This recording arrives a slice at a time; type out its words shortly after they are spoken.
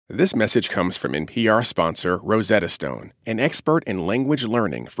This message comes from NPR sponsor Rosetta Stone, an expert in language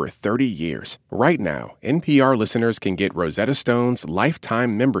learning for 30 years. Right now, NPR listeners can get Rosetta Stone's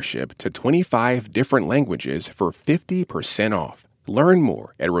lifetime membership to 25 different languages for 50% off. Learn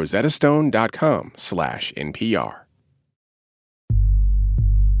more at rosettastone.com/NPR.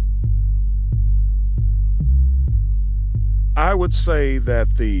 I would say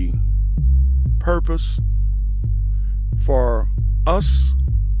that the purpose for us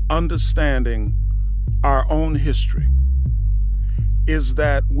understanding our own history is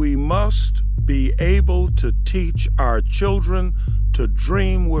that we must be able to teach our children to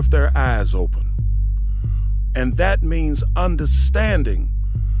dream with their eyes open. And that means understanding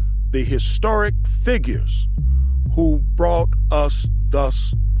the historic figures who brought us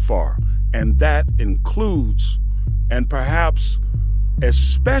thus far. And that includes, and perhaps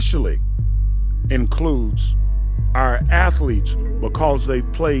especially includes, our athletes, because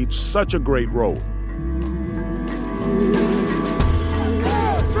they've played such a great role.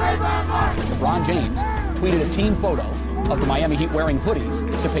 LeBron James tweeted a team photo of the Miami Heat wearing hoodies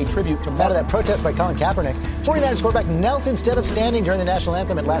to pay tribute to Out of that protest by Colin Kaepernick, 49ers quarterback knelt instead of standing during the national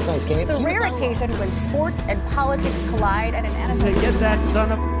anthem at last night's game. The rare occasion when sports and politics collide at an NFL. Get that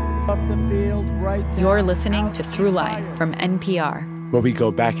son of off the field right now. You're listening to Throughline from NPR, where we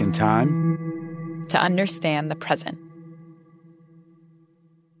go back in time to understand the present.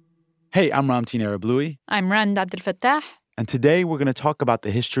 Hey, I'm Ramtin Arablouei. I'm Rand Abdel Fattah. And today we're going to talk about the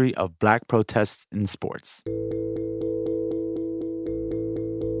history of Black protests in sports.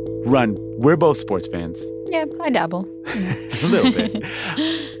 Run, we're both sports fans. Yeah, I dabble. A little bit.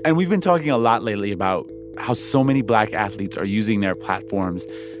 And we've been talking a lot lately about how so many Black athletes are using their platforms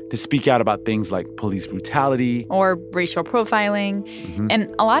to speak out about things like police brutality or racial profiling. Mm-hmm.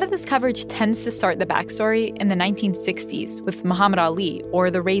 And a lot of this coverage tends to start the backstory in the 1960s with Muhammad Ali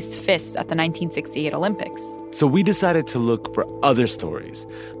or the raised fists at the 1968 Olympics. So we decided to look for other stories,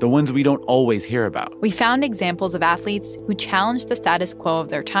 the ones we don't always hear about. We found examples of athletes who challenged the status quo of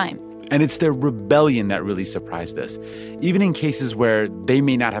their time. And it's their rebellion that really surprised us, even in cases where they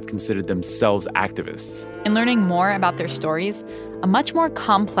may not have considered themselves activists. In learning more about their stories, a much more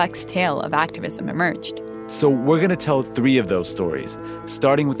complex tale of activism emerged. So we're going to tell 3 of those stories,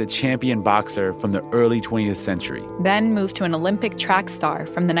 starting with a champion boxer from the early 20th century. Then move to an Olympic track star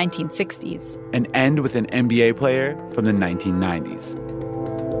from the 1960s. And end with an NBA player from the 1990s.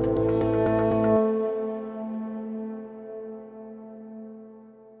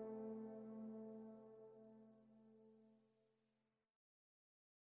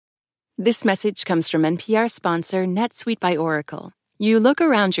 This message comes from NPR sponsor NetSuite by Oracle. You look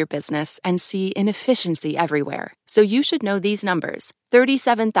around your business and see inefficiency everywhere, so you should know these numbers.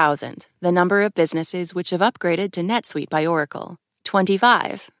 37,000, the number of businesses which have upgraded to NetSuite by Oracle.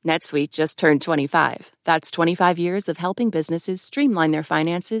 25, NetSuite just turned 25. That's 25 years of helping businesses streamline their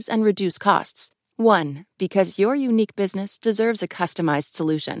finances and reduce costs. 1, because your unique business deserves a customized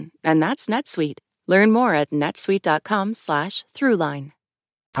solution, and that's NetSuite. Learn more at netsuite.com/throughline.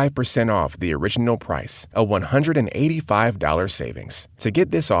 5% off the original price, a $185 savings. To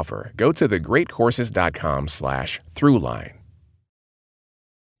get this offer, go to thegreatcourses.com/throughline.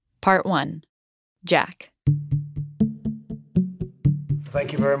 Part 1. Jack.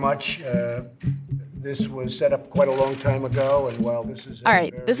 Thank you very much. This was set up quite a long time ago, and while this is... All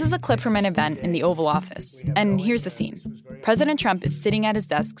right, this is a clip from an event in the Oval Office. And here's the scene. President Trump is sitting at his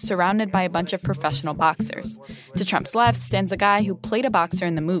desk surrounded by a bunch of professional boxers. To Trump's left stands a guy who played a boxer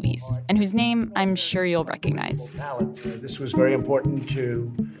in the movies, and whose name I'm sure you'll recognize. This was very important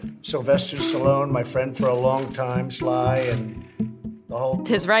to Sylvester Stallone, my friend for a long time, Sly, and the whole...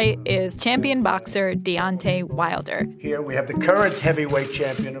 To his right is champion boxer Deontay Wilder. Here we have the current heavyweight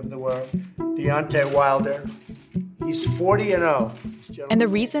champion of the world, Deontay Wilder. He's 40-0. And the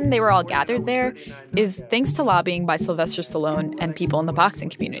reason they were all gathered there is thanks to lobbying by Sylvester Stallone and people in the boxing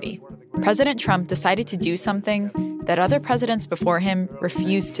community. President Trump decided to do something that other presidents before him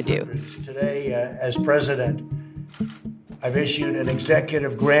refused to do. Today, as president, I've issued an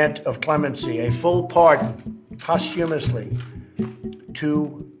executive grant of clemency, a full pardon, posthumously,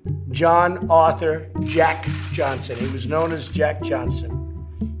 to John Arthur Jack Johnson. He was known as Jack Johnson,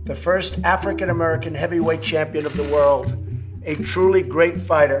 the first African-American heavyweight champion of the world, a truly great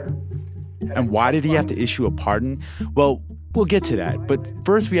fighter. And why did he have to issue a pardon? Well, we'll get to that. But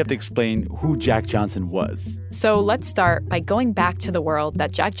first, we have to explain who Jack Johnson was. So let's start by going back to the world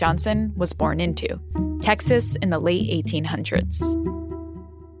that Jack Johnson was born into, Texas in the late 1800s.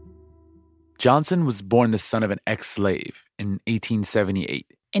 Johnson was born the son of an ex-slave in 1878.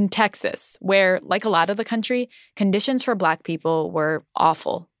 In Texas, where, like a lot of the country, conditions for Black people were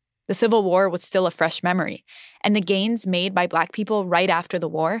awful. The Civil War was still a fresh memory, and the gains made by Black people right after the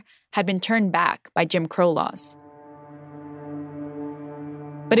war had been turned back by Jim Crow laws.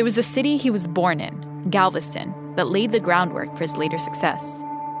 But it was the city he was born in, Galveston, that laid the groundwork for his later success.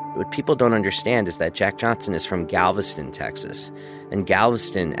 What people don't understand is that Jack Johnson is from Galveston, Texas. And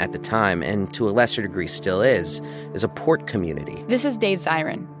Galveston at the time, and to a lesser degree still is a port community. This is Dave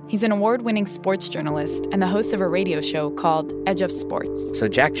Zirin. He's an award-winning sports journalist and the host of a radio show called Edge of Sports. So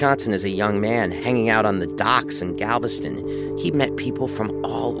Jack Johnson is a young man hanging out on the docks in Galveston. He met people from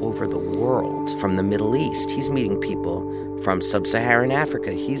all over the world, from the Middle East. He's meeting people from sub-Saharan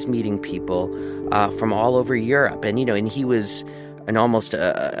Africa. He's meeting people from all over Europe. And, and he was almost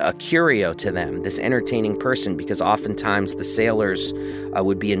a curio to them, this entertaining person, because oftentimes the sailors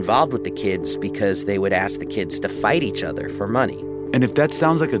would be involved with the kids because they would ask the kids to fight each other for money. And if that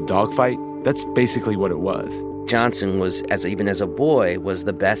sounds like a dogfight, that's basically what it was. Johnson was, even as a boy, was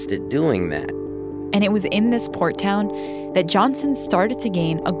the best at doing that. And it was in this port town that Johnson started to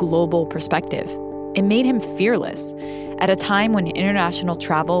gain a global perspective. It made him fearless. At a time when international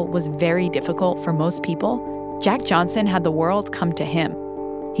travel was very difficult for most people, Jack Johnson had the world come to him.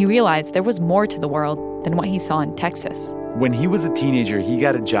 He realized there was more to the world than what he saw in Texas. When he was a teenager, he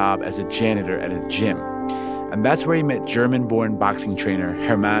got a job as a janitor at a gym. And that's where he met German-born boxing trainer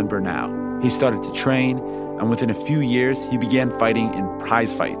Hermann Bernau. He started to train, and within a few years, he began fighting in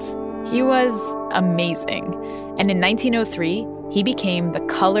prize fights. He was amazing. And in 1903, he became the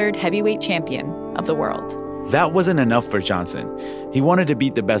colored heavyweight champion of the world. That wasn't enough for Johnson. He wanted to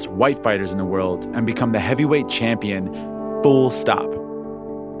beat the best white fighters in the world and become the heavyweight champion, full stop.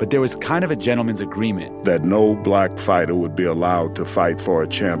 But there was kind of a gentleman's agreement that no black fighter would be allowed to fight for a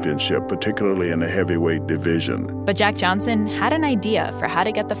championship, particularly in the heavyweight division. But Jack Johnson had an idea for how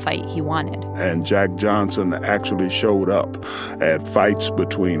to get the fight he wanted. And Jack Johnson actually showed up at fights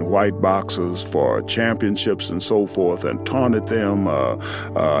between white boxers for championships and so forth and taunted them,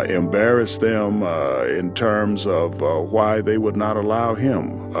 embarrassed them in terms of why they would not allow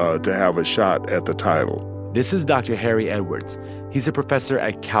him to have a shot at the title. This is Dr. Harry Edwards. He's a professor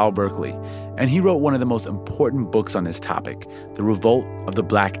at Cal Berkeley, and he wrote one of the most important books on this topic, The Revolt of the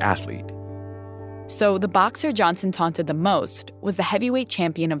Black Athlete. So the boxer Johnson taunted the most was the heavyweight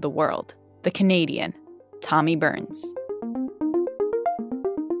champion of the world, the Canadian, Tommy Burns.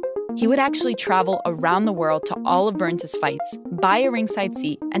 He would actually travel around the world to all of Burns' fights, buy a ringside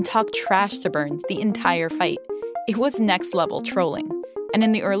seat, and talk trash to Burns the entire fight. It was next-level trolling. And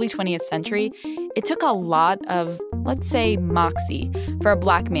in the early 20th century, it took a lot of, let's say, moxie for a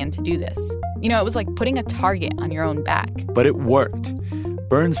black man to do this. It was like putting a target on your own back. But it worked.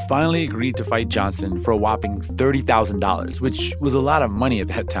 Burns finally agreed to fight Johnson for a whopping $30,000, which was a lot of money at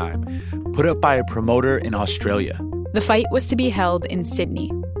that time, put up by a promoter in Australia. The fight was to be held in Sydney.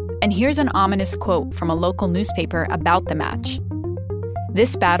 And here's an ominous quote from a local newspaper about the match.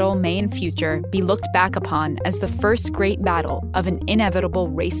 This battle may in future be looked back upon as the first great battle of an inevitable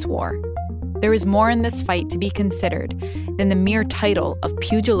race war. There is more in this fight to be considered than the mere title of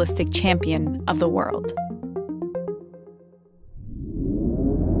pugilistic champion of the world.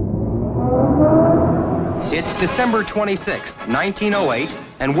 It's December 26th, 1908,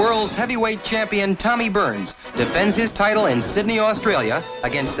 and world's heavyweight champion Tommy Burns defends his title in Sydney, Australia,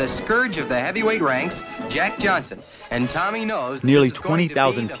 against the scourge of the heavyweight ranks, Jack Johnson. And Tommy knows... Nearly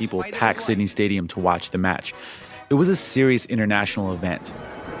 20,000 people packed Sydney Stadium to watch the match. It was a serious international event.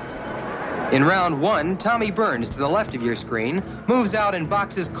 In round one, Tommy Burns, to the left of your screen, moves out and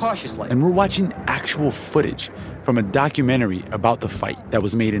boxes cautiously. And we're watching actual footage from a documentary about the fight that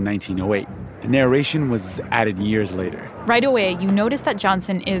was made in 1908. The narration was added years later. Right away, you notice that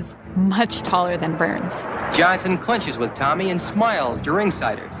Johnson is much taller than Burns. Johnson clinches with Tommy and smiles to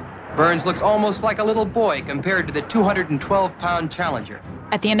ringsiders. Burns looks almost like a little boy compared to the 212-pound challenger.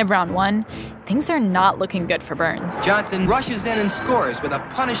 At the end of round one, things are not looking good for Burns. Johnson rushes in and scores with a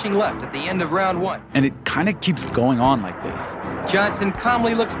punishing left at the end of round one. And it kind of keeps going on like this. Johnson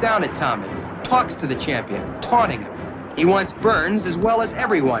calmly looks down at Tommy, talks to the champion, taunting him. He wants Burns, as well as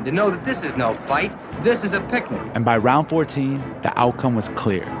everyone, to know that this is no fight, this is a picnic. And by round 14, the outcome was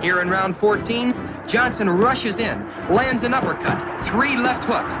clear. Here in round 14, Johnson rushes in, lands an uppercut, 3 left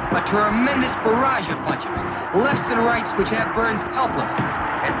hooks, a tremendous barrage of punches, lefts and rights which have Burns helpless.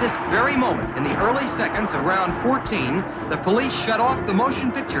 At this very moment, in the early seconds of round 14, the police shut off the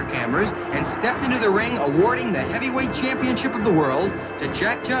motion picture cameras and stepped into the ring, awarding the heavyweight championship of the world to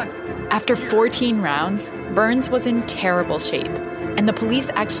Jack Johnson. After 14 rounds, Burns was in terrible shape, and the police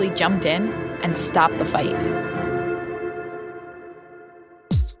actually jumped in and stopped the fight.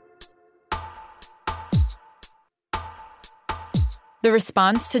 The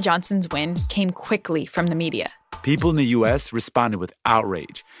response to Johnson's win came quickly from the media. People in the U.S. responded with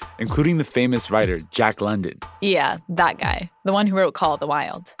outrage, including the famous writer Jack London. Yeah, that guy, the one who wrote Call of the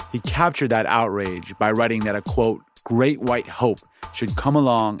Wild. He captured that outrage by writing that a, quote, great white hope should come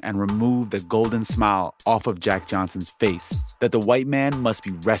along and remove the golden smile off of Jack Johnson's face, that the white man must be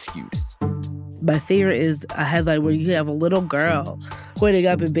rescued. My favorite is a headline where you have a little girl pointing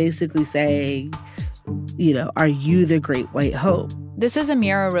up and basically saying, you know, are you the great white hope? This is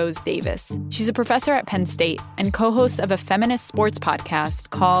Amira Rose Davis. She's a professor at Penn State and co-host of a feminist sports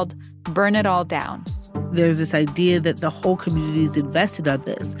podcast called Burn It All Down. There's this idea that the whole community is invested on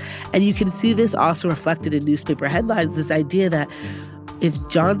this. And you can see this also reflected in newspaper headlines, this idea that if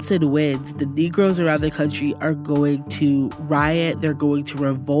Johnson wins, the Negroes around the country are going to riot, they're going to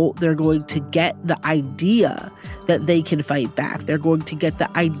revolt, they're going to get the idea that they can fight back. They're going to get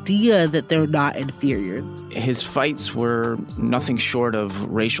the idea that they're not inferior. His fights were nothing short of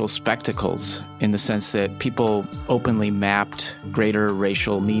racial spectacles in the sense that people openly mapped greater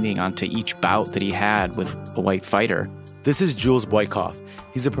racial meaning onto each bout that he had with a white fighter. This is Jules Boykoff.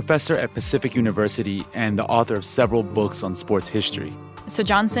 He's a professor at Pacific University and the author of several books on sports history. So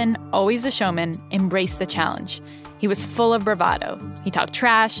Johnson, always a showman, embraced the challenge. He was full of bravado. He talked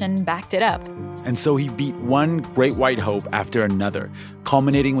trash and backed it up. And so he beat one great white hope after another,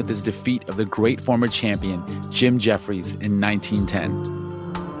 culminating with his defeat of the great former champion, Jim Jeffries, in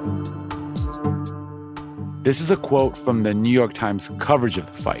 1910. This is a quote from the New York Times coverage of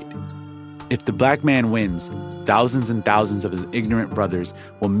the fight. If the black man wins, thousands and thousands of his ignorant brothers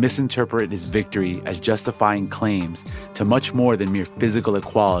will misinterpret his victory as justifying claims to much more than mere physical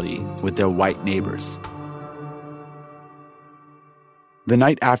equality with their white neighbors. The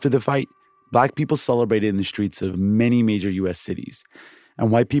night after the fight, black people celebrated in the streets of many major U.S. cities,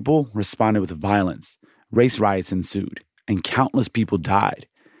 and white people responded with violence. Race riots ensued, and countless people died.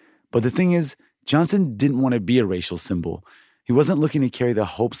 But the thing is, Johnson didn't want to be a racial symbol. He wasn't looking to carry the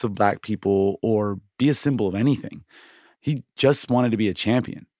hopes of black people or be a symbol of anything. He just wanted to be a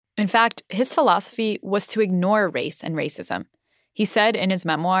champion. In fact, his philosophy was to ignore race and racism. He said in his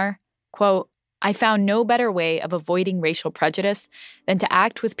memoir, quote, I found no better way of avoiding racial prejudice than to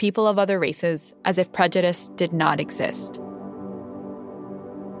act with people of other races as if prejudice did not exist.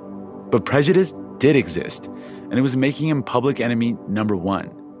 But prejudice did exist, and it was making him public enemy number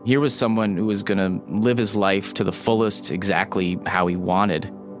one. Here was someone who was going to live his life to the fullest exactly how he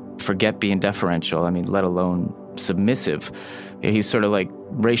wanted. Forget being deferential, let alone submissive. He's sort of like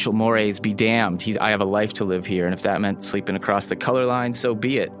racial mores be damned. I have a life to live here, and if that meant sleeping across the color line, so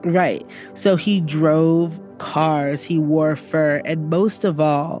be it. Right. So he drove cars, he wore fur, and most of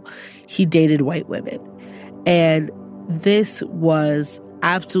all, he dated white women. And this was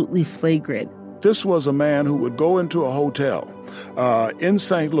absolutely flagrant. This was a man who would go into a hotel in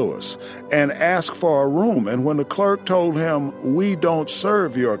St. Louis and ask for a room. And when the clerk told him, we don't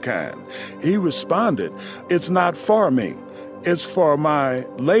serve your kind, he responded, it's not for me. It's for my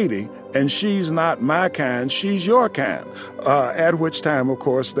lady, and she's not my kind, she's your kind. At which time, of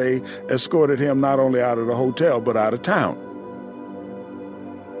course, they escorted him not only out of the hotel, but out of town.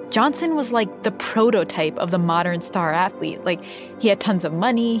 Johnson was like the prototype of the modern star athlete. Like, he had tons of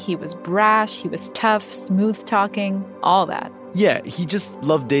money, he was brash, he was tough, smooth-talking, all that. Yeah, he just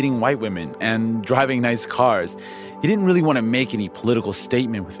loved dating white women and driving nice cars. He didn't really want to make any political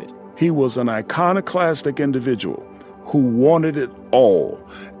statement with it. He was an iconoclastic individual who wanted it all.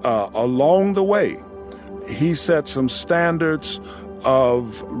 Along the way, he set some standards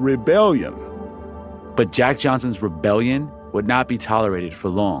of rebellion. But Jack Johnson's rebellion would not be tolerated for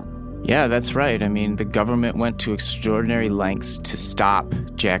long. Yeah, that's right. The government went to extraordinary lengths to stop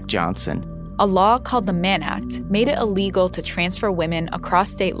Jack Johnson. A law called the Mann Act made it illegal to transfer women across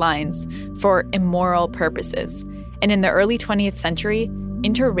state lines for immoral purposes. And in the early 20th century,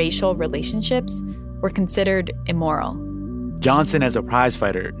 interracial relationships were considered immoral. Johnson, as a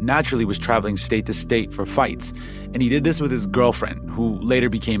prizefighter, naturally was traveling state to state for fights. And he did this with his girlfriend, who later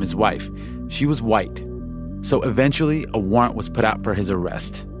became his wife. She was white. So eventually, a warrant was put out for his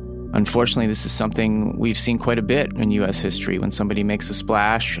arrest. Unfortunately, this is something we've seen quite a bit in U.S. history. When somebody makes a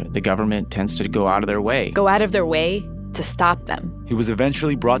splash, the government tends to go out of their way. Go out of their way to stop them. He was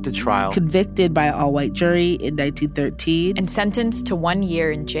eventually brought to trial. Convicted by an all-white jury in 1913. And sentenced to 1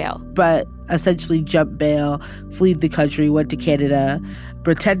 year in jail. But essentially jumped bail, fled the country, went to Canada,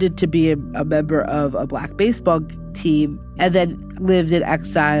 pretended to be a member of a black baseball team, and then lived in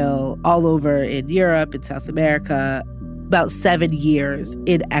exile all over in Europe and South America, about 7 years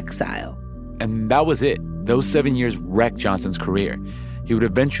in exile. And that was it. Those 7 years wrecked Johnson's career. He would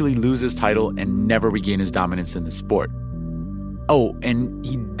eventually lose his title and never regain his dominance in the sport. Oh, and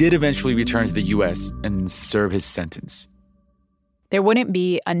he did eventually return to the U.S. and serve his sentence. There wouldn't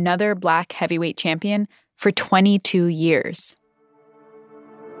be another black heavyweight champion for 22 years.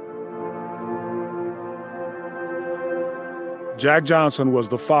 Jack Johnson was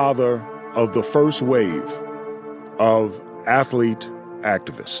the father of the first wave of athlete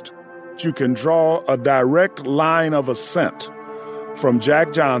activists. You can draw a direct line of ascent from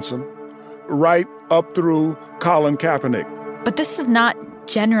Jack Johnson right up through Colin Kaepernick. But this is not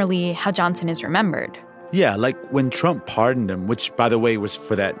generally how Johnson is remembered. Yeah, like when Trump pardoned him, which, by the way, was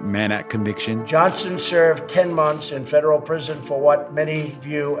for that Mann Act conviction. Johnson served 10 months in federal prison for what many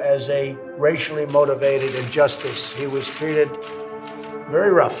view as a racially motivated injustice. He was treated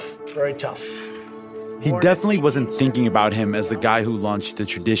very rough, very tough. He definitely wasn't thinking about him as the guy who launched the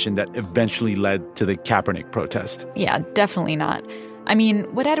tradition that eventually led to the Kaepernick protest. Yeah, definitely not. I mean,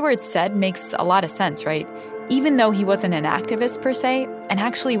 what Edwards said makes a lot of sense, right? Even though he wasn't an activist per se, and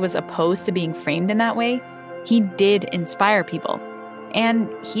actually was opposed to being framed in that way, he did inspire people. And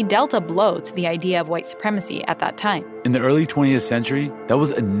he dealt a blow to the idea of white supremacy at that time. In the early 20th century, that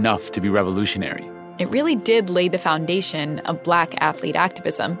was enough to be revolutionary. It really did lay the foundation of black athlete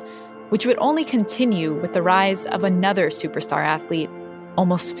activism, which would only continue with the rise of another superstar athlete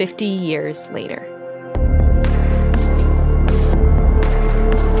almost 50 years later.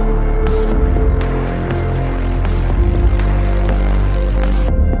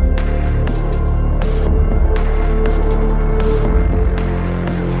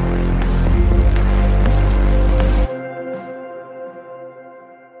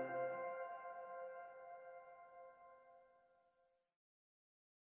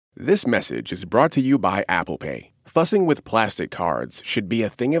 This message is brought to you by Apple Pay. Fussing with plastic cards should be a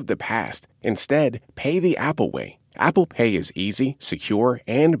thing of the past. Instead, pay the Apple way. Apple Pay is easy, secure,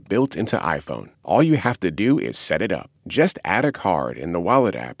 and built into iPhone. All you have to do is set it up. Just add a card in the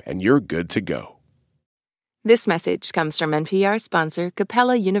Wallet app and you're good to go. This message comes from NPR sponsor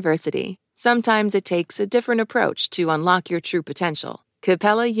Capella University. Sometimes it takes a different approach to unlock your true potential.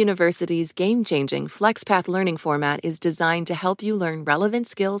 Capella University's game-changing FlexPath learning format is designed to help you learn relevant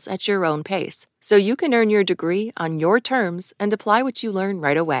skills at your own pace, so you can earn your degree on your terms and apply what you learn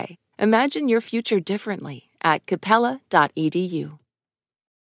right away. Imagine your future differently at capella.edu.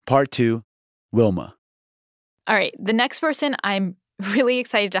 Part 2, Wilma. All right, the next person I'm really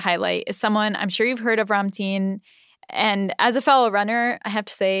excited to highlight is someone I'm sure you've heard of, Ramtin. And as a fellow runner, I have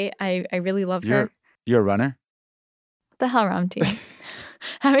to say I really love her. You're a runner? What the hell, Ramtin?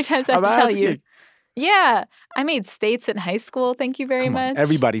 How many times do I have to tell you? Yeah, I made states in high school. Thank you very much.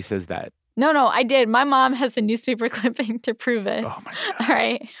 Everybody says that. No, I did. My mom has a newspaper clipping to prove it. Oh, my God. All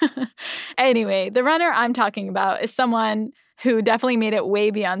right. Anyway, the runner I'm talking about is someone who definitely made it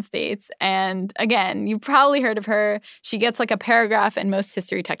way beyond states. And again, you've probably heard of her. She gets like a paragraph in most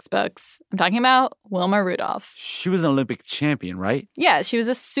history textbooks. I'm talking about Wilma Rudolph. She was an Olympic champion, right? Yeah, she was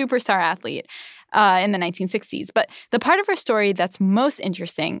a superstar athlete in the 1960s. But the part of her story that's most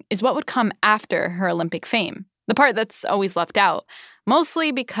interesting is what would come after her Olympic fame. The part that's always left out,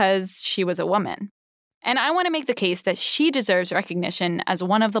 mostly because she was a woman. And I want to make the case that she deserves recognition as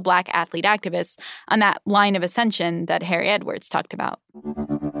one of the black athlete activists on that line of ascension that Harry Edwards talked about.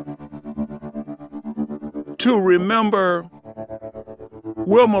 To remember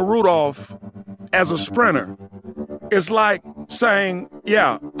Wilma Rudolph as a sprinter is like saying,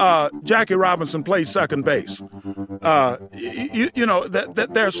 Jackie Robinson played second base. You know, that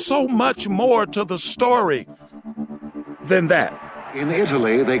there's so much more to the story than that. In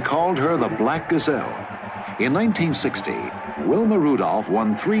Italy, they called her the Black Gazelle. In 1960, Wilma Rudolph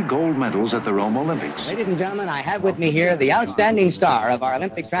won 3 gold medals at the Rome Olympics. Ladies and gentlemen, I have with me here the outstanding star of our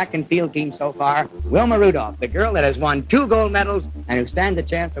Olympic track and field team so far, Wilma Rudolph, the girl that has won 2 gold medals and who stands a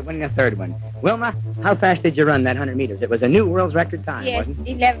chance of winning a 3rd one. Wilma, how fast did you run that 100 meters? It was a new world's record time, wasn't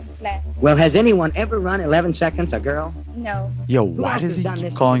it? 11 flat. Well, has anyone ever run 11 seconds, a girl? No. Yo, why does he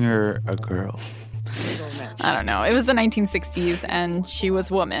keep calling her a girl? I don't know. It was the 1960s, and she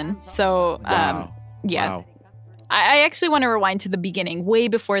was a woman. So, yeah. Wow. I actually want to rewind to the beginning, way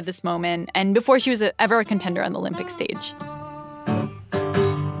before this moment, and before she was ever a contender on the Olympic stage.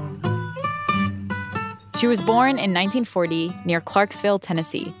 She was born in 1940 near Clarksville,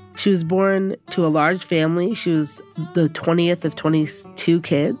 Tennessee. She was born to a large family. She was the 20th of 22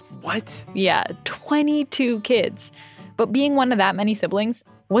 kids. What? Yeah, 22 kids. But being one of that many siblings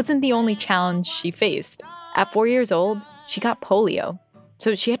wasn't the only challenge she faced. At 4 years old, she got polio.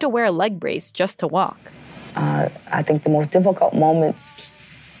 So she had to wear a leg brace just to walk. I think the most difficult moment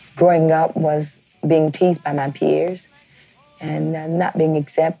growing up was being teased by my peers and not being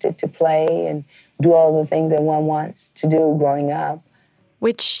accepted to play and do all the things that one wants to do growing up.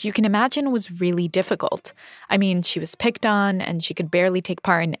 Which you can imagine was really difficult. I mean, she was picked on and she could barely take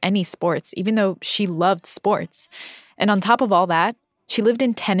part in any sports, even though she loved sports. And on top of all that, she lived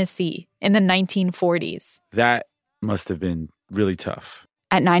in Tennessee in the 1940s. That must have been really tough.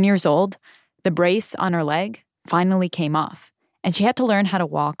 At 9 years old, the brace on her leg finally came off, and she had to learn how to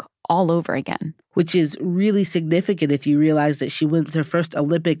walk all over again. Which is really significant if you realize that she wins her first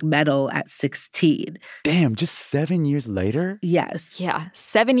Olympic medal at 16. Damn, just 7 years later? Yes. Yeah,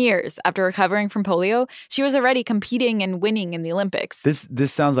 7 years after recovering from polio, she was already competing and winning in the Olympics.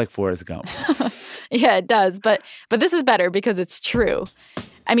 This sounds like Forrest Gump. Yeah, it does, but this is better because it's true.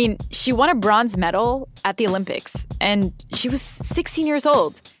 I mean, she won a bronze medal at the Olympics, and she was 16 years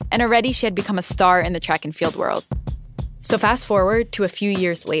old, and already she had become a star in the track and field world. So fast forward to a few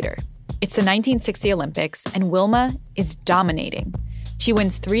years later. It's the 1960 Olympics, and Wilma is dominating. She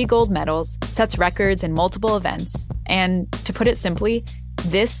wins 3 gold medals, sets records in multiple events, and to put it simply,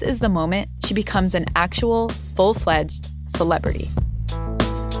 this is the moment she becomes an actual, full-fledged celebrity.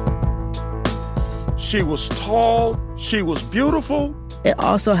 She was tall, she was beautiful. It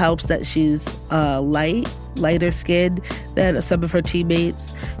also helps that she's lighter skinned than some of her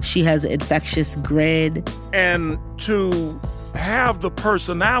teammates. She has an infectious grin. And to have the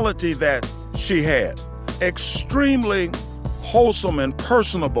personality that she had, extremely wholesome and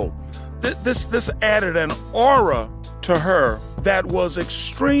personable. This added an aura to her that was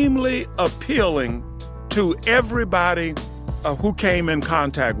extremely appealing to everybody who came in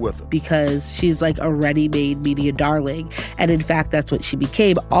contact with her. Because she's like a ready-made media darling. And in fact, that's what she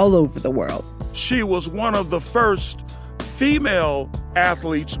became all over the world. She was one of the first female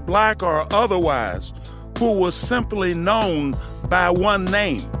athletes, black or otherwise, who was simply known by one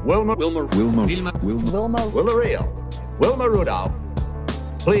name. Wilma Real. Wilma Rudolph,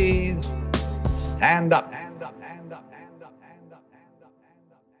 please stand up.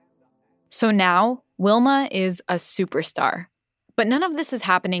 So now, Wilma is a superstar. But none of this is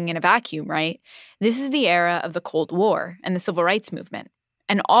happening in a vacuum, right? This is the era of the Cold War and the Civil Rights Movement.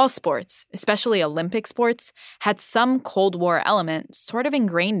 And all sports, especially Olympic sports, had some Cold War element sort of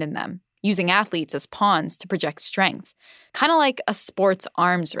ingrained in them, using athletes as pawns to project strength, kind of like a sports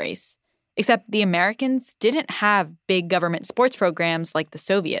arms race. Except the Americans didn't have big government sports programs like the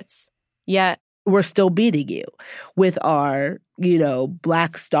Soviets. Yet, we're still beating you with our,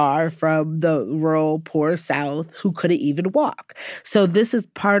 black star from the rural, poor South who couldn't even walk. So this is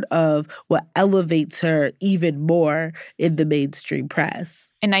part of what elevates her even more in the mainstream press.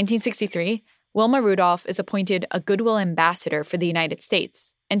 In 1963, Wilma Rudolph is appointed a Goodwill Ambassador for the United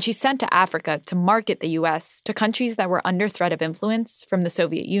States, and she's sent to Africa to market the U.S. to countries that were under threat of influence from the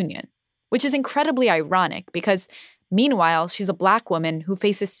Soviet Union, which is incredibly ironic because meanwhile, she's a black woman who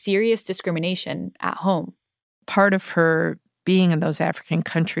faces serious discrimination at home. Part of her being in those African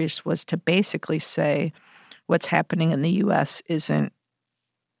countries was to basically say what's happening in the U.S. isn't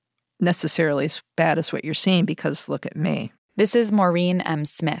necessarily as bad as what you're seeing because look at me. This is Maureen M.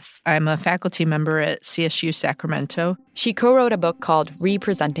 Smith. I'm a faculty member at CSU Sacramento. She co-wrote a book called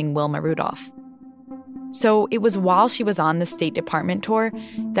Representing Wilma Rudolph. So it was while she was on the State Department tour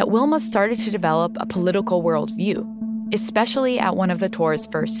that Wilma started to develop a political worldview, especially at one of the tour's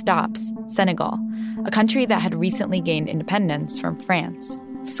first stops, Senegal, a country that had recently gained independence from France.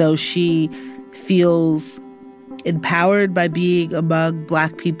 So she feels empowered by being among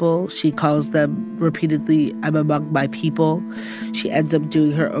Black people. She calls them repeatedly, "I'm among my people." She ends up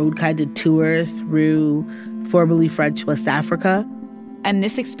doing her own kind of tour through formerly French West Africa. And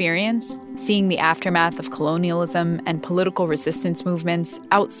this experience, seeing the aftermath of colonialism and political resistance movements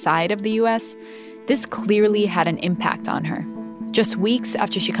outside of the U.S., this clearly had an impact on her. Just weeks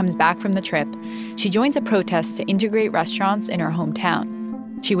after she comes back from the trip, she joins a protest to integrate restaurants in her hometown.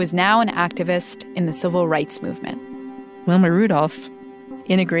 She was now an activist in the civil rights movement. Wilma Rudolph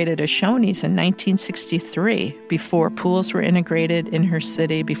integrated a Shoney's in 1963, before pools were integrated in her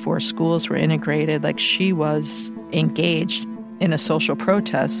city, before schools were integrated. Like, she was engaged in a social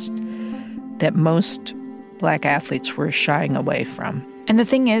protest that most Black athletes were shying away from. And the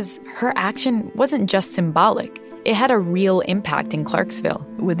thing is, her action wasn't just symbolic. It had a real impact in Clarksville.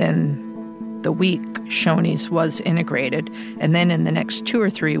 Within the week, Shoney's was integrated. And then in the next 2 or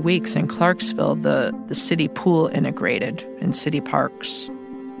 3 weeks in Clarksville, the city pool integrated in city parks.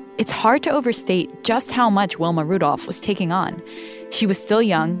 It's hard to overstate just how much Wilma Rudolph was taking on. She was still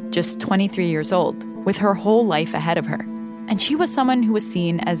young, just 23 years old, with her whole life ahead of her. And she was someone who was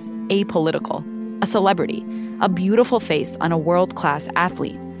seen as apolitical, a celebrity, a beautiful face on a world-class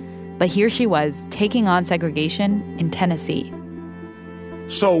athlete. But here she was, taking on segregation in Tennessee.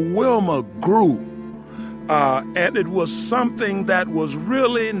 So Wilma grew, and it was something that was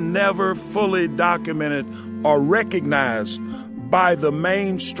really never fully documented or recognized by the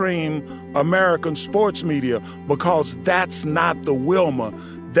mainstream American sports media, because that's not the Wilma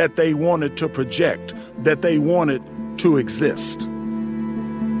that they wanted to project, that they wanted to exist.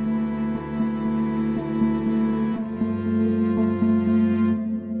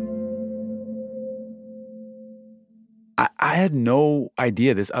 I had no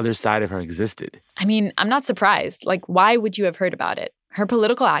idea this other side of her existed. I mean, I'm not surprised. Like, why would you have heard about it? Her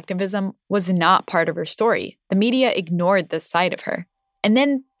political activism was not part of her story. The media ignored this side of her. And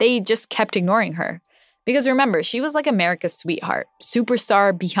then they just kept ignoring her. Because remember, she was like America's sweetheart,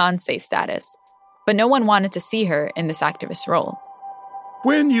 superstar Beyoncé status. But no one wanted to see her in this activist role.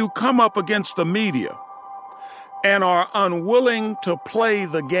 When you come up against the media and are unwilling to play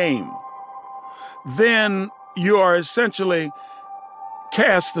the game, then you are essentially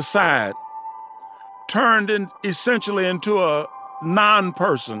cast aside, turned essentially into a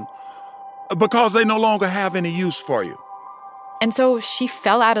non-person, because they no longer have any use for you. And so she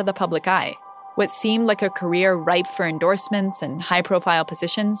fell out of the public eye. What seemed like a career ripe for endorsements and high-profile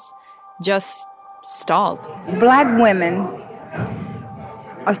positions just stalled. Black women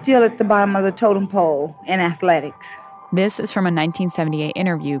are still at the bottom of the totem pole in athletics. This is from a 1978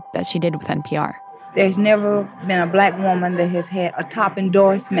 interview that she did with NPR. There's never been a black woman that has had a top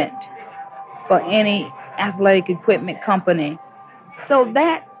endorsement for any athletic equipment company. So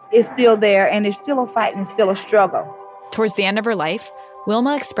that is still there, and it's still a fight and it's still a struggle. Towards the end of her life,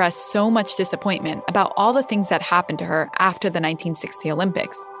 Wilma expressed so much disappointment about all the things that happened to her after the 1960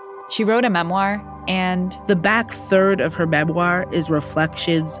 Olympics. She wrote a memoir, and the back third of her memoir is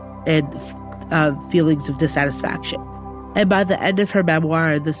reflections and feelings of dissatisfaction. And by the end of her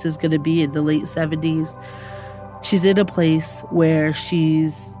memoir, this is going to be in the late 70s, she's in a place where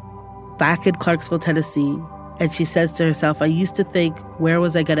she's back in Clarksville, Tennessee, and she says to herself, I used to think, where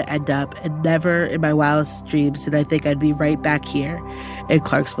was I going to end up? And never in my wildest dreams did I think I'd be right back here in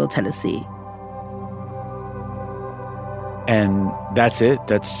Clarksville, Tennessee. And that's it?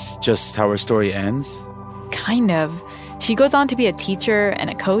 That's just how her story ends? Kind of. She goes on to be a teacher and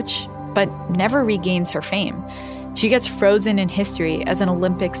a coach, but never regains her fame. She gets frozen in history as an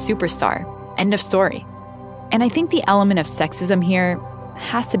Olympic superstar. End of story. And I think the element of sexism here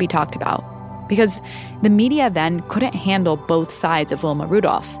has to be talked about, because the media then couldn't handle both sides of Wilma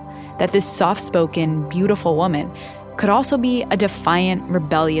Rudolph, that this soft-spoken, beautiful woman could also be a defiant,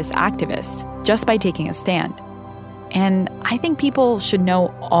 rebellious activist just by taking a stand. And I think people should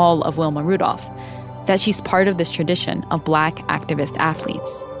know all of Wilma Rudolph, that she's part of this tradition of Black activist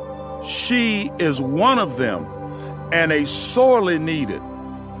athletes. She is one of them, and a sorely needed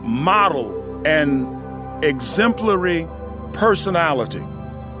model and exemplary personality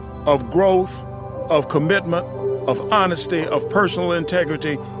of growth, of commitment, of honesty, of personal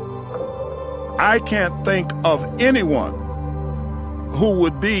integrity. I can't think of anyone who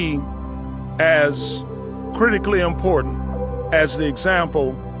would be as critically important as the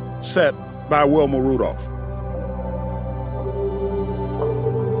example set by Wilma Rudolph.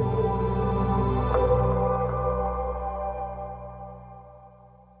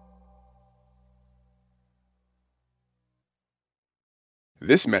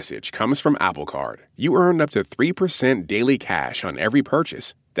 This message comes from Apple Card. You earn up to 3% daily cash on every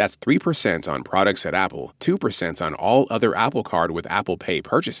purchase. That's 3% on products at Apple, 2% on all other Apple Card with Apple Pay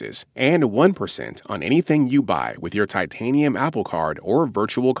purchases, and 1% on anything you buy with your titanium Apple Card or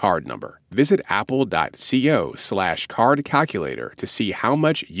virtual card number. Visit apple.co/card calculator to see how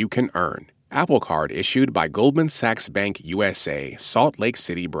much you can earn. Apple Card issued by Goldman Sachs Bank USA, Salt Lake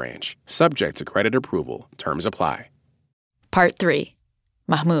City branch. Subject to credit approval. Terms apply. Part 3.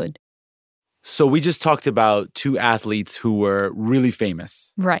 Mahmoud. So we just talked about two athletes who were really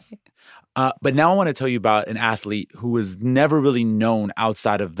famous. Right. But now I want to tell you about an athlete who was never really known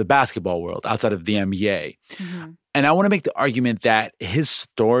outside of the basketball world, outside of the NBA. Mm-hmm. And I want to make the argument that his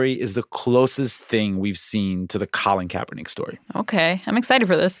story is the closest thing we've seen to the Colin Kaepernick story. Okay. I'm excited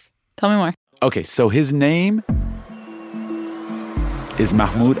for this. Tell me more. Okay, so his name is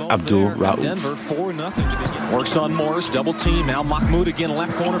Mahmoud Abdul-Rauf. Denver 4-0. Works on Morris, double team. Now Mahmoud again,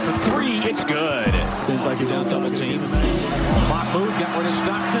 left corner for three. It's good. Seems like he's on double team. Mahmoud got rid of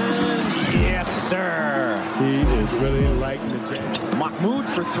Stockton. Yes, sir. He is really lighting the chance. Mahmoud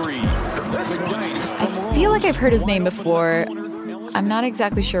for three. I feel like I've heard his name before. I'm not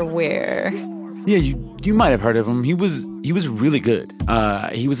exactly sure where. Yeah, you might have heard of him. He was really good.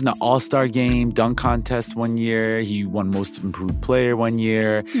 He was in the All-Star Game dunk contest one year. He won Most Improved Player one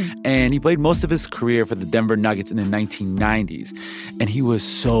year. And he played most of his career for the Denver Nuggets in the 1990s. And he was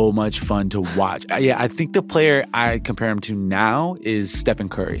so much fun to watch. I think the player I compare him to now is Stephen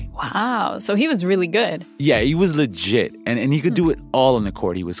Curry. Wow. So he was really good. Yeah, he was legit. And he could do it all on the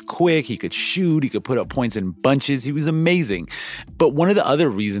court. He was quick. He could shoot. He could put up points in bunches. He was amazing. But one of the other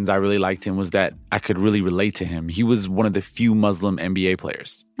reasons I really liked him was that I could really relate to him. He was one of the few Muslim NBA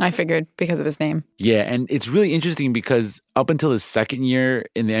players. I figured because of his name. Yeah, and it's really interesting because up until his second year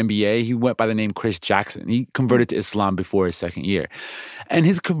in the NBA, he went by the name Chris Jackson. He converted to Islam before his second year. And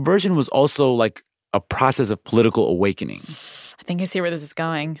his conversion was also like a process of political awakening. I think I see where this is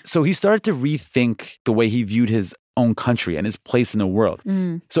going. So he started to rethink the way he viewed his own country and his place in the world.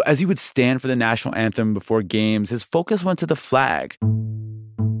 So as he would stand for the national anthem before games, his focus went to the flag.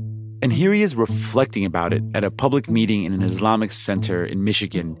 And here he is reflecting about it at a public meeting in an Islamic center in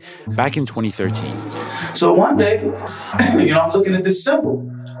Michigan back in 2013. So one day, I'm looking at this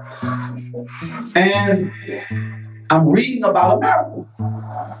symbol and I'm reading about America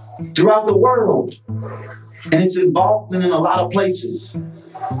throughout the world and its involvement in a lot of places.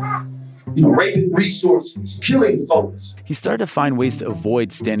 Raping resources, killing folks. He started to find ways to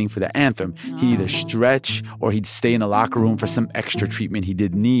avoid standing for the anthem. He'd either stretch or he'd stay in the locker room for some extra treatment he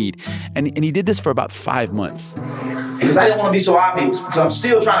did need. And he did this for about 5 months. Because I didn't want to be so obvious, because I'm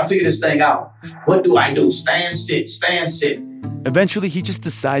still trying to figure this thing out. What do I do? Stand, sit, stand, sit. Eventually, he just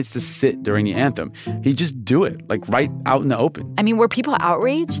decides to sit during the anthem. He'd just do it, like right out in the open. I mean, were people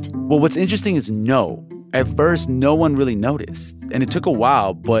outraged? Well, what's interesting is no. At first, no one really noticed, and it took a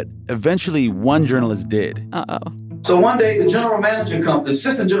while, but eventually one journalist did. So one day, the assistant general manager comes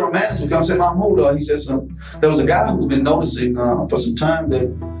and said, Mahmoud, he says, there was a guy who's been noticing for some time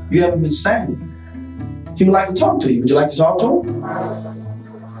that you haven't been standing. He would like to talk to you. Would you like to talk to him?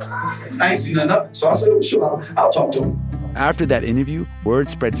 I ain't seen enough, so I said, well, sure, I'll talk to him. After that interview, word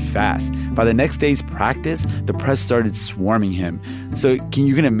spread fast. By the next day's practice, the press started swarming him. So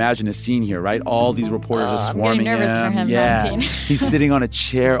you can imagine the scene here, right? All these reporters are swarming him. I'm getting nervous for him, yeah. 19. He's sitting on a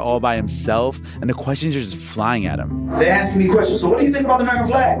chair all by himself, and the questions are just flying at him. They're asking me questions. So what do you think about the American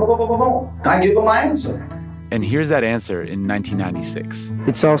flag? I give them my answer. And here's that answer in 1996.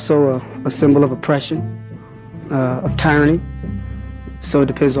 It's also a symbol of oppression, of tyranny. So it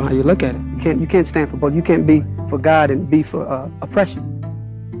depends on how you look at it. You can't stand for both. You can't be for God and be for oppression.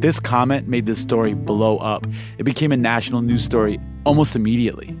 This comment made this story blow up. It became a national news story almost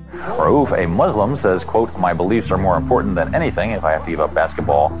immediately. Rauf, a Muslim, says, quote, my beliefs are more important than anything. If I have to give up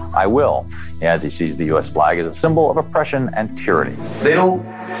basketball, I will. As he sees the U.S. flag as a symbol of oppression and tyranny. They don't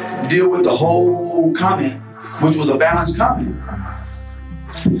deal with the whole comment, which was a balanced comment.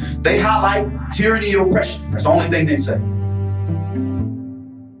 They highlight tyranny and oppression. That's the only thing they say.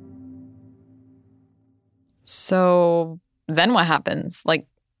 So then what happens? Like,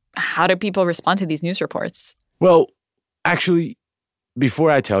 how do people respond to these news reports? Well, actually, before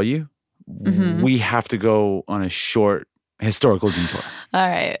I tell you, we have to go on a short historical detour. All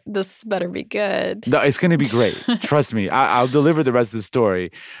right. This better be good. No, it's going to be great. Trust me. I'll deliver the rest of the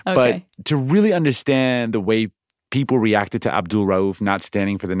story. Okay. But to really understand the way people reacted to Abdul Rauf not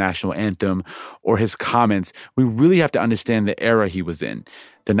standing for the national anthem or his comments, we really have to understand the era he was in,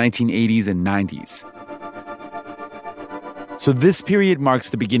 the 1980s and 90s. So this period marks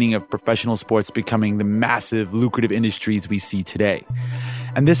the beginning of professional sports becoming the massive, lucrative industries we see today.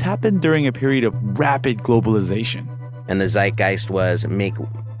 And this happened during a period of rapid globalization. And the zeitgeist was make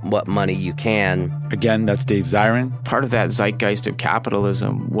what money you can. Again, that's Dave Zirin. Part of that zeitgeist of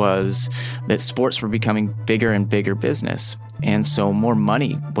capitalism was that sports were becoming bigger and bigger business. And so more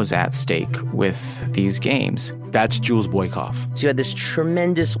money was at stake with these games. That's Jules Boykoff. So you had this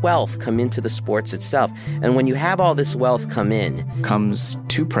tremendous wealth come into the sports itself. And when you have all this wealth come in, comes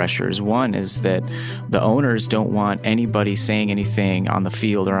two pressures. One is that the owners don't want anybody saying anything on the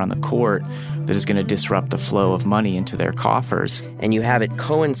field or on the court that is going to disrupt the flow of money into their coffers. And you have it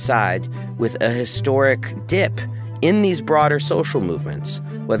coincide with a historic dip in these broader social movements,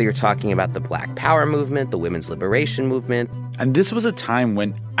 whether you're talking about the Black Power movement, the women's liberation movement. And this was a time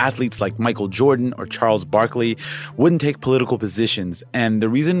when athletes like Michael Jordan or Charles Barkley wouldn't take political positions, and the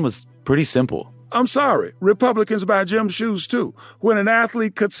reason was pretty simple. I'm sorry, Republicans buy gym shoes too. When an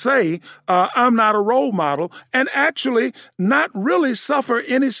athlete could say, I'm not a role model, and actually not really suffer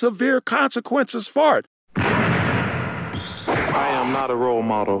any severe consequences for it. I am not a role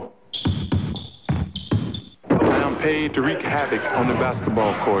model. I am paid to wreak havoc on the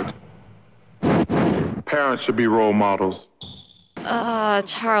basketball court. Parents should be role models.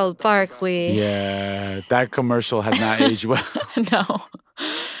 Charles Barkley. Yeah, that commercial has not aged well. No.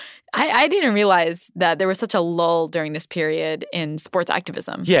 I didn't realize that there was such a lull during this period in sports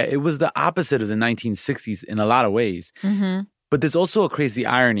activism. Yeah, it was the opposite of the 1960s in a lot of ways. Mm-hmm. But there's also a crazy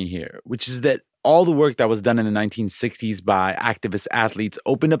irony here, which is that all the work that was done in the 1960s by activist athletes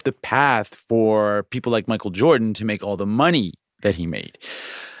opened up the path for people like Michael Jordan to make all the money that he made.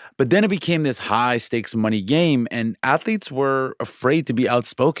 But then it became this high-stakes money game, and athletes were afraid to be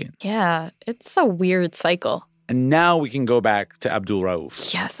outspoken. Yeah, it's a weird cycle. And now we can go back to Abdul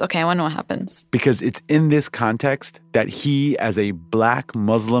Rauf. Yes, okay, I want to know what happens. Because it's in this context that he, as a black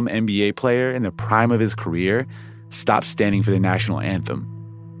Muslim NBA player in the prime of his career, stopped standing for the national anthem.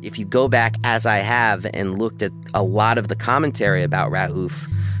 If you go back, as I have, and looked at a lot of the commentary about Rauf,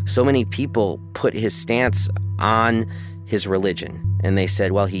 so many people put his stance on his religion. And they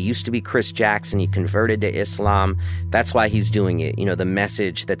said, well, he used to be Chris Jackson. He converted to Islam. That's why he's doing it. You know, the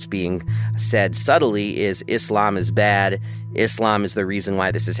message that's being said subtly is Islam is bad. Islam is the reason why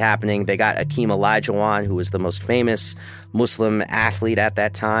this is happening. They got Akeem Olajuwon, who was the most famous Muslim athlete at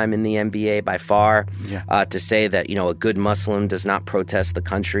that time in the NBA by far, to say that, you know, a good Muslim does not protest the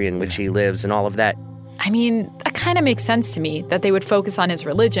country in which he lives and all of that. I mean, that kind of makes sense to me that they would focus on his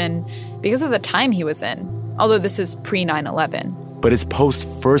religion because of the time he was in, although this is pre-9/11. But it's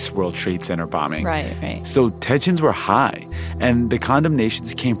post-First World Trade Center bombing. Right. So tensions were high, and the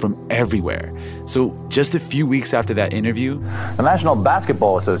condemnations came from everywhere. So just a few weeks after that interview, The National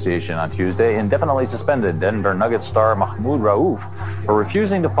Basketball Association on Tuesday indefinitely suspended Denver Nuggets star Mahmoud Rauf for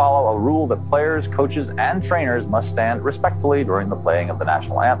refusing to follow a rule that players, coaches, and trainers must stand respectfully during the playing of the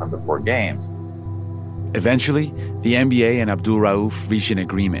national anthem before games. Eventually, the NBA and Abdul Rauf reached an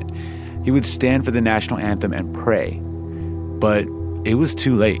agreement. He would stand for the national anthem and pray. But it was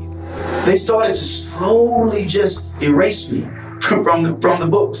too late. They started to slowly just erase me from the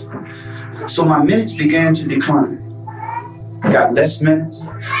books. So my minutes began to decline. I got less minutes.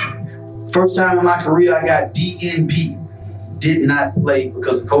 First time in my career, I got DNP. Did not play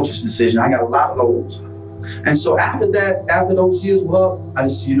because of coach's decision. I got a lot of those. And so after those years were up, I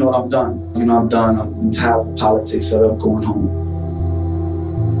just, I'm done. I'm done. I'm tired of politics, so I'm going home.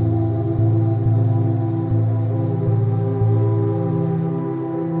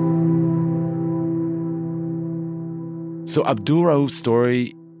 So Abdul Rauf's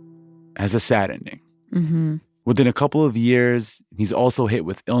story has a sad ending. Mm-hmm. Within a couple of years, he's also hit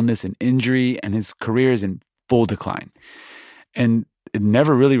with illness and injury, and his career is in full decline. And it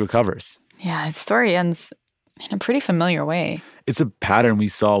never really recovers. Yeah, his story ends in a pretty familiar way. It's a pattern we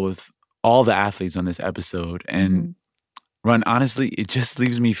saw with all the athletes on this episode. And Run, honestly, it just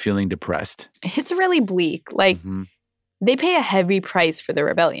leaves me feeling depressed. It's really bleak. Like, they pay a heavy price for the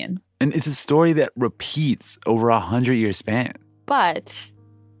rebellion. And it's a story that repeats over a 100-year span. But,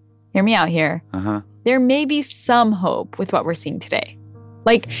 hear me out here. There may be some hope with what we're seeing today.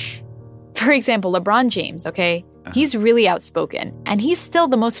 Like, for example, LeBron James, okay? He's really outspoken, and he's still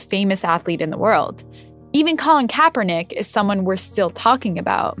the most famous athlete in the world. Even Colin Kaepernick is someone we're still talking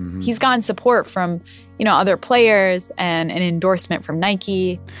about. He's gotten support from, other players and an endorsement from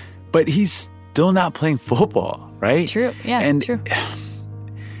Nike. But he's still not playing football, right? True, yeah, true.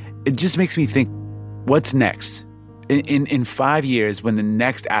 It just makes me think, what's next? In 5 years, when the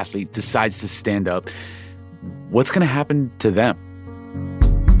next athlete decides to stand up, what's going to happen to them?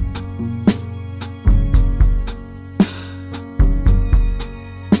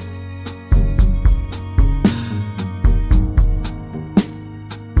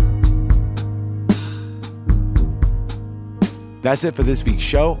 That's it for this week's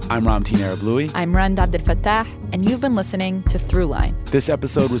show. I'm Ramtin Arablouei. I'm Rund Abdelfatah, and you've been listening to Throughline. This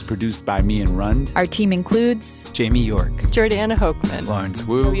episode was produced by me and Rund. Our team includes Jamie York, Jordana Hochman, Lawrence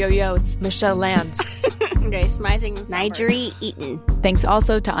Wu, Yo, it's Michelle Lance, Grace Meising, Nigeri Eaton. Thanks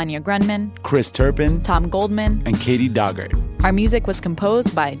also to Anya Grunman, Chris Turpin, Tom Goldman, and Katie Doggart. Our music was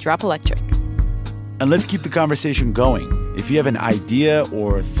composed by Drop Electric. And let's keep the conversation going. If you have an idea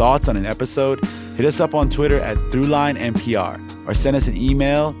or thoughts on an episode, hit us up on Twitter at ThroughlineNPR or send us an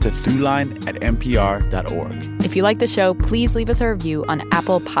email to throughline@npr.org. If you like the show, please leave us a review on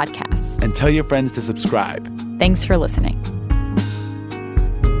Apple Podcasts. And tell your friends to subscribe. Thanks for listening.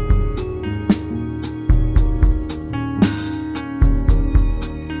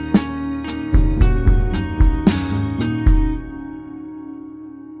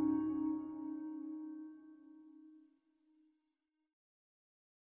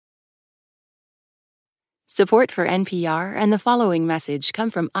 Support for NPR and the following message come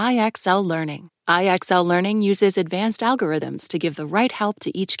from IXL Learning. IXL Learning uses advanced algorithms to give the right help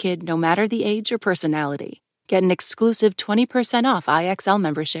to each kid no matter the age or personality. Get an exclusive 20% off IXL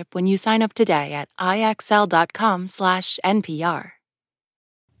membership when you sign up today at IXL.com/NPR.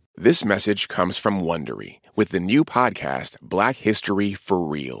 This message comes from Wondery with the new podcast, Black History for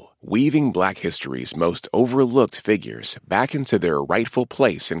Real, weaving Black history's most overlooked figures back into their rightful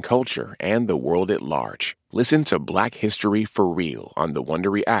place in culture and the world at large. Listen to Black History for Real on the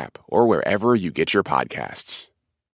Wondery app or wherever you get your podcasts.